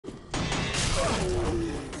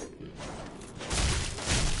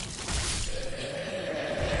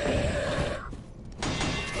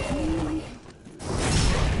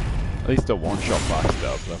least a one-shot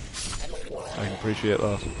backstab though. I can appreciate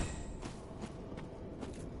that.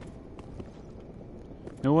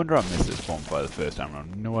 No wonder I missed this bonfire the first time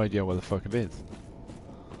around. No idea where the fuck it is.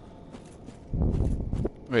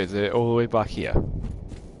 Wait, is it all the way back here?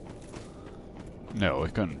 No,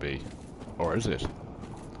 it couldn't be. Or is it?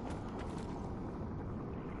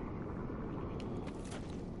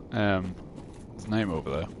 There's a name over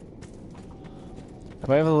there. Have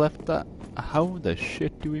I ever left that? How the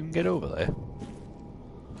shit do we even get over there?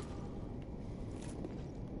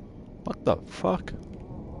 What the fuck?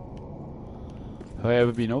 Have I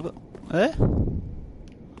ever been over there?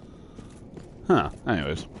 Huh,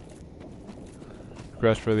 anyways.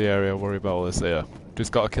 Progress through the area, worry about all this there.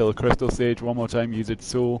 Just gotta kill a crystal sage one more time, use its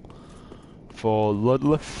soul for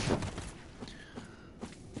Ludleth.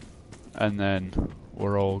 And then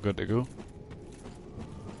we're all good to go.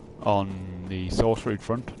 On the sorcery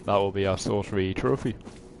front, that will be our sorcery trophy.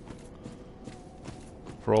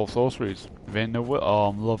 For all sorceries. Oh,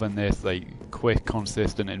 I'm loving this, like, quick,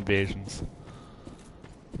 consistent invasions.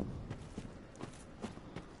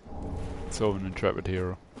 So an intrepid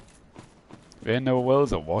hero. Vanilla Will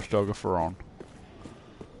is a watchdog of Faron.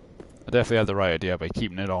 I definitely had the right idea by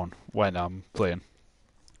keeping it on when I'm playing.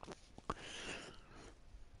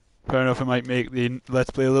 Fair enough, it might make the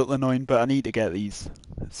Let's Play a little annoying, but I need to get these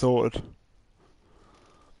sorted.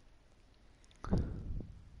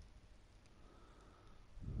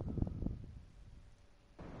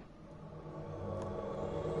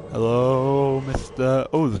 Hello, Mr.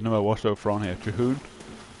 Oh, there's another watchdog Faron here, Jahoon.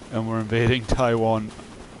 And we're invading Taiwan.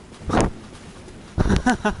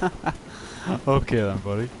 Okay then,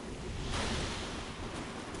 buddy.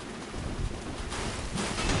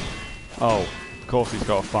 Oh, of course he's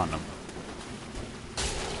got a phantom.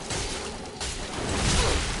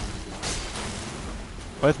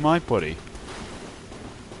 Where's my buddy?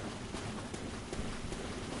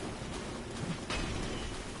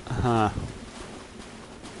 Huh.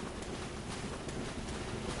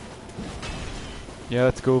 Yeah,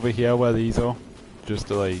 let's go over here where these are. Just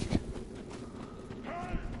to like...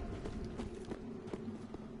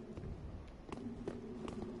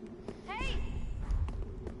 Hey.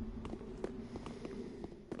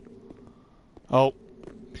 Oh,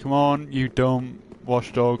 come on, you dumb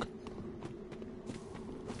watchdog.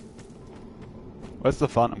 Where's the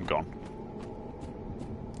phantom gone?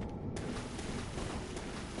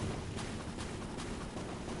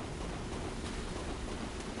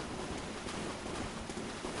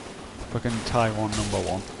 Fucking Taiwan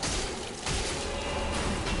 #1.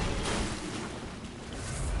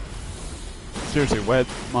 Seriously, where'd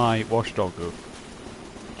my watchdog go?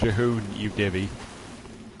 Jahoon, you divvy.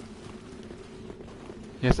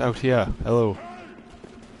 Yes, out here. Hello.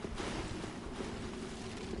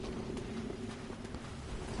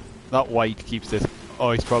 That white keeps this.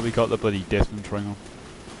 Oh, he's probably got the bloody distance ring on.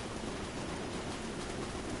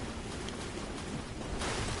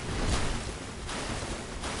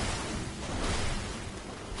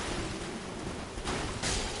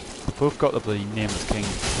 Both got the bloody nameless king.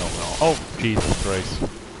 Oh, Jesus Christ.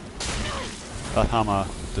 That hammer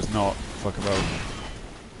does not fuck about.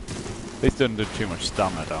 This doesn't do too much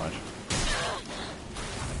stamina damage.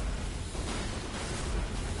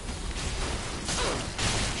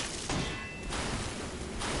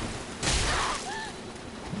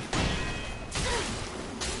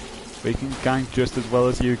 We can gank just as well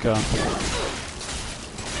as you can.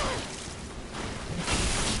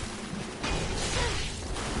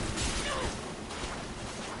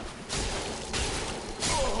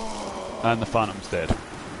 And the phantom's dead.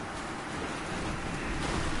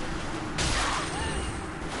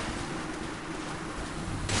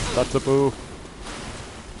 That's a boo.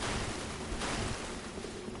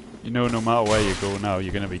 You know, no matter where you go now,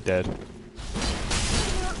 you're gonna be dead.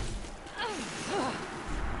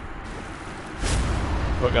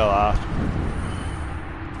 Look at that.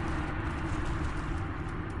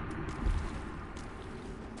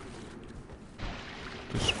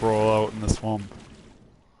 Just sprawl out in the swamp.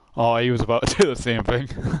 Oh, he was about to do the same thing.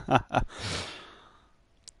 I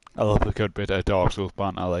love the good bit of Dark Souls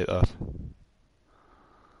banter like that.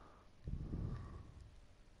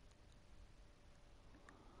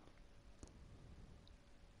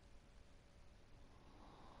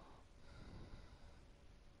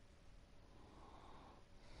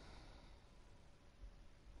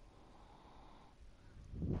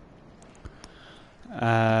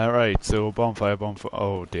 Right, so bonfire.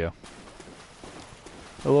 Oh dear.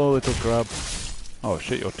 Hello, little crab. Oh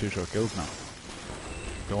shit, you're 2-shot kills now.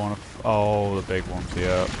 Don't wanna. Oh, the big ones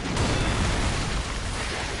here.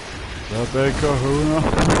 The big kahuna.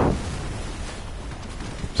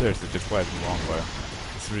 seriously, just where's the long way?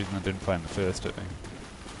 That's the reason I didn't find the first, I think.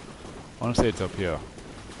 I want to say it's up here.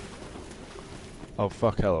 Oh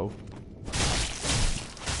fuck, hello.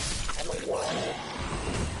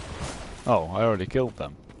 Oh, I already killed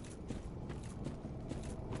them.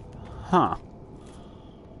 Huh.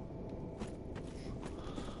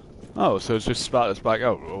 Oh, so it's just spat us back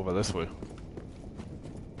out over this way.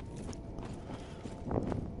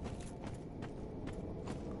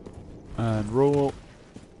 And roll.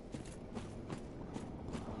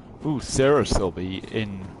 Ooh, Sarah's will be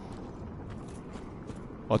in.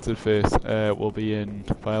 What's it face? Will be in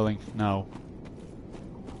filing now.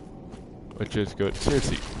 Which is good.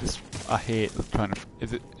 Seriously, I hate trying to.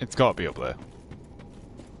 Is it? It's gotta be up there.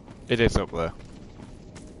 It is up there.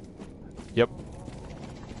 Yep.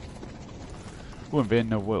 We're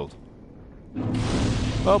invading the world.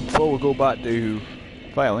 Well, before we go back to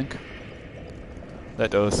Firelink,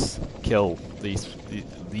 let us kill these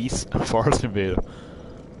forest invaders.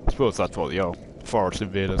 I suppose that's what they are. Forest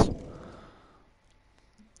invaders.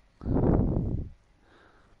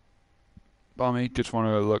 Bommy, just want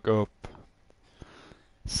to look up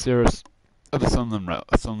Cirrus of the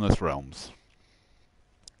Sunless Realms.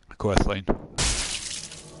 Questline.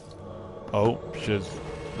 Oh,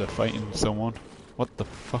 they're fighting someone. What the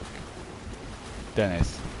fuck?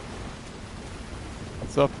 Dennis.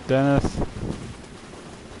 What's up, Dennis?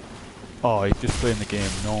 Oh, he's just playing the game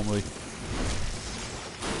normally.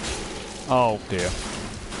 Oh dear.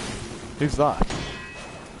 Who's that?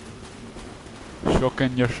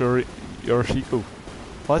 Shokin Yoroshiku.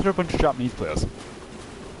 Why is there a bunch of Japanese players?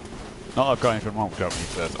 Not I've got anything wrong with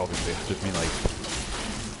Japanese players, obviously. I just mean like,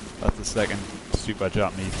 that's the second super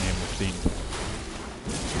Japanese name we've seen.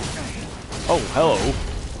 Oh, hello!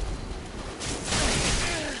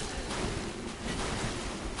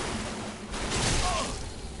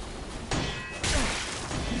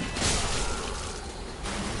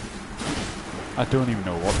 I don't even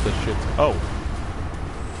know what this shit's... Oh!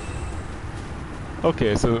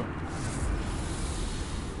 Okay, so...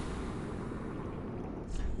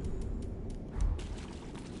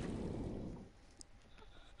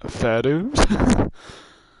 Fair dues?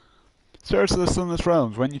 Search the Sunless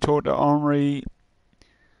Realms. When you talk to Armory,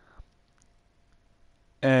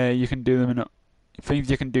 you can do them in things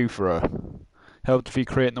you can do for her. Help defeat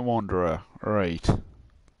creating the Wanderer. Right.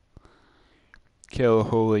 Kill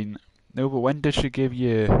Holy... No, but when did she give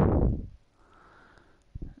you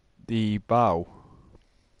the bow?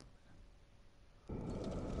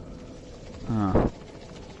 Huh.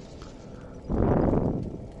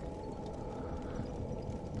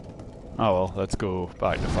 Oh well, let's go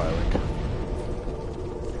back to Firelink.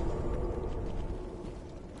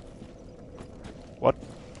 What?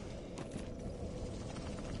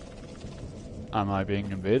 Am I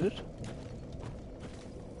being invaded?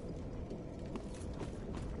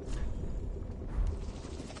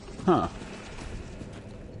 Huh.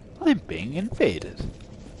 I'm being invaded.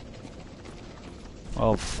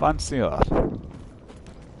 Well, fancy that.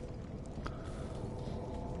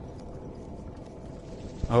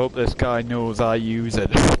 I hope this guy knows I use a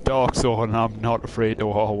dark sword and I'm not afraid to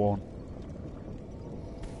R1.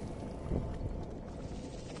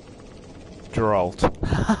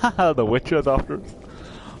 Geralt. The Witcher's after us.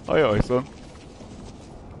 Aye aye, son.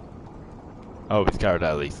 I hope his character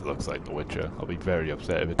at least looks like The Witcher. I'll be very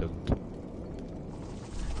upset if it doesn't.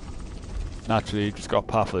 Naturally, you just got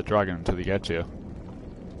Path of the Dragon until he gets here.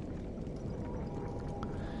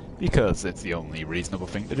 Because it's the only reasonable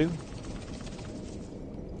thing to do.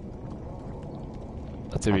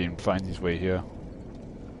 Let's see if he even finds his way here.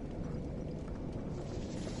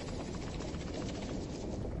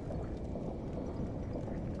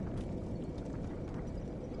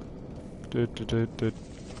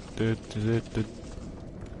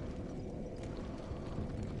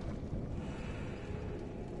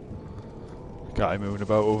 Guy moving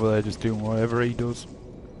about over there, just doing whatever he does.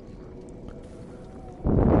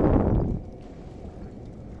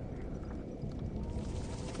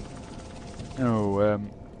 Oh,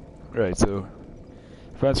 right, so...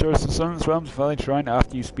 Find Source of Sunless Realms, Valley Shrine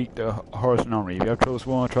after you speak to Horus and Armory. If you have troubles,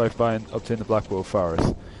 try to obtain the Blackwood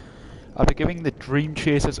Forest. After giving the Dream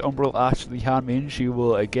Chaser's Umbral Ash to the Handmaiden, she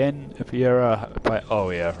will again appear by... Oh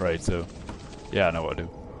yeah, right, so... Yeah, I know what to do.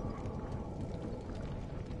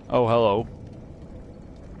 Oh, hello.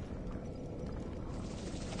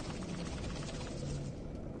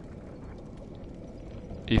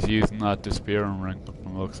 He's using that Despairing Ring,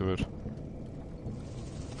 from the looks of it.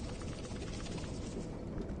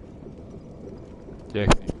 Yeah,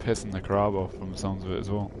 'cause he's pissing the crab off from the sounds of it as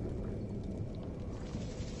well.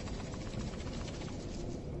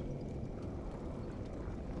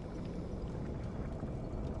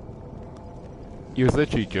 He was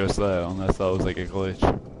literally just there, unless that was like a glitch.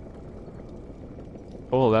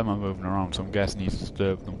 All of them are moving around, so I'm guessing he's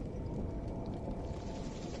disturbed them.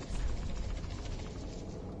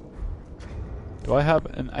 Do I have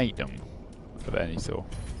an item of any sort?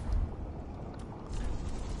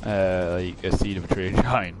 Like a seed of trade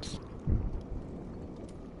giants.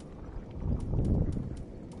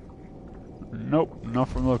 Nope, not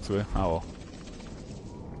from the looks of it. Oh well.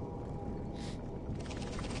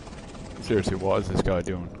 Seriously, what is this guy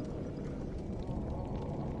doing?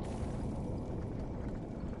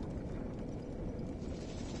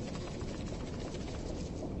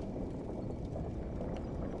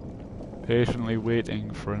 Patiently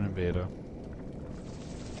waiting for an invader.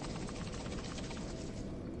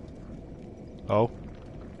 Oh.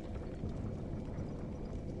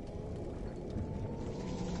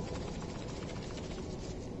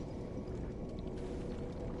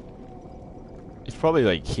 He's probably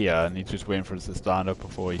like here and he's just waiting for us to stand up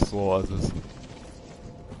before he slaughters us.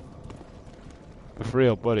 But for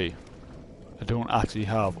real, buddy, I don't actually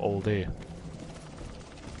have all day.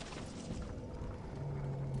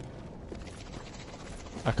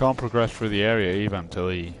 I can't progress through the area even until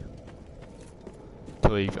he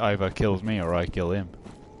either kills me or I kill him.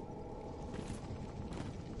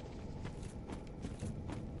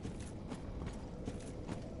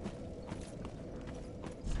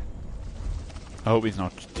 I hope he's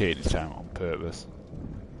not taking his time on purpose.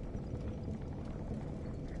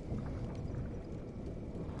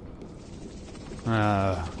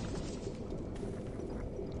 I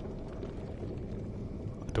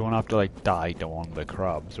don't have to like die to one of the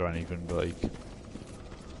crabs or anything, but like...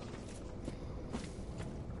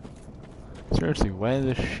 Seriously, where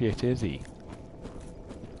the shit is he?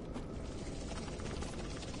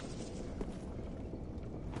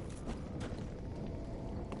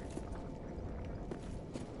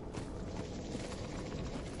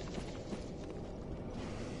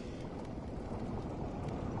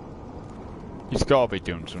 He's gotta be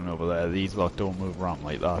doing something over there. These lot don't move around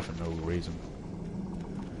like that for no reason.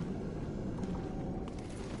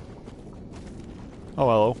 Oh,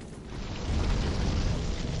 hello.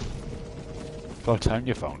 About time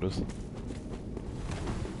you found us.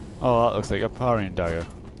 Oh, that looks like a parrying dagger.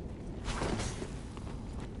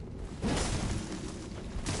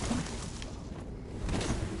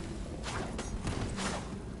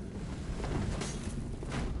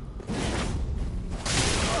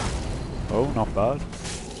 Oh, not bad.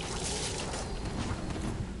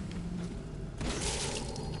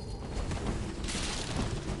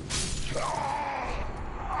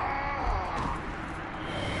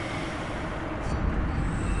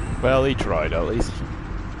 Well, he tried at least.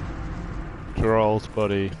 Geralt,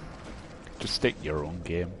 buddy. Just stick to your own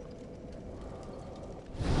game.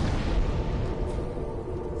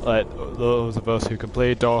 Let those of us who can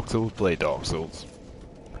play Dark Souls play Dark Souls.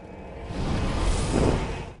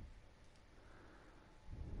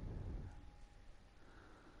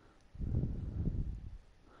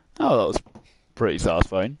 Oh, that was pretty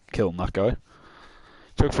satisfying, killing that guy.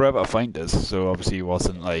 Took forever to find us, so obviously he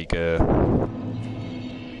wasn't like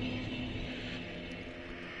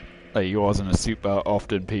he wasn't a super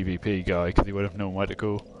often PvP guy, because he would have known where to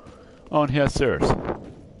go. Oh, and here's Circe.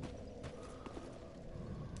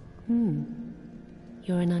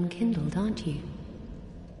 You're an unkindled, aren't you?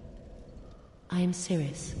 I am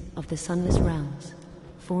Circe, of the Sunless Realms,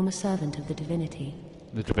 former servant of the divinity.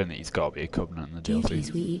 The divinity's gotta be a covenant in the DLC.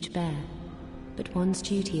 Duties we each bear, but one's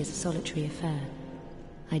duty is a solitary affair.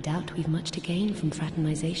 I doubt we've much to gain from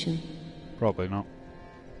fraternization. Probably not.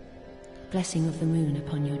 Blessing of the moon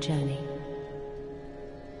upon your journey.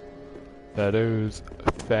 Fair dues.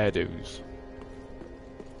 Fair dues.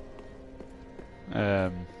 I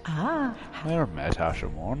never met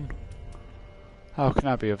Ashamon. How can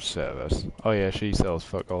I be of service? Oh yeah, she sells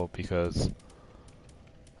fuck all because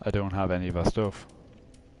I don't have any of her stuff.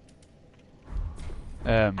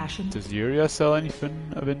 Does Yuria sell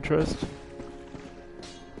anything of interest?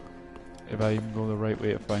 If I even go the right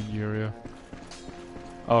way to find Yuria.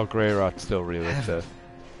 Oh, Grey Rat's still really dead.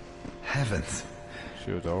 Heavens.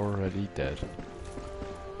 She was already dead.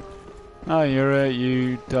 Ah, Yuria,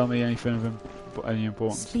 you tell me anything of any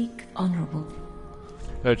importance. Speak honorable.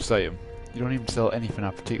 Purchase item. You don't even sell anything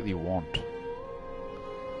I particularly want.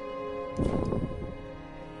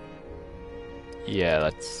 Yeah,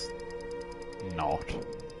 that's not.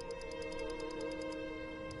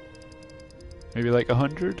 Maybe like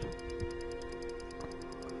 100?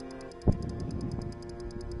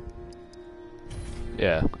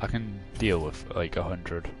 Yeah, I can deal with like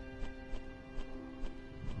 100.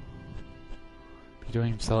 You don't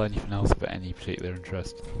even sell anything else of any particular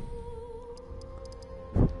interest.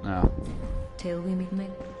 No. Till we meet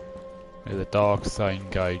again. May the dark sign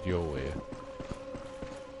guide your way.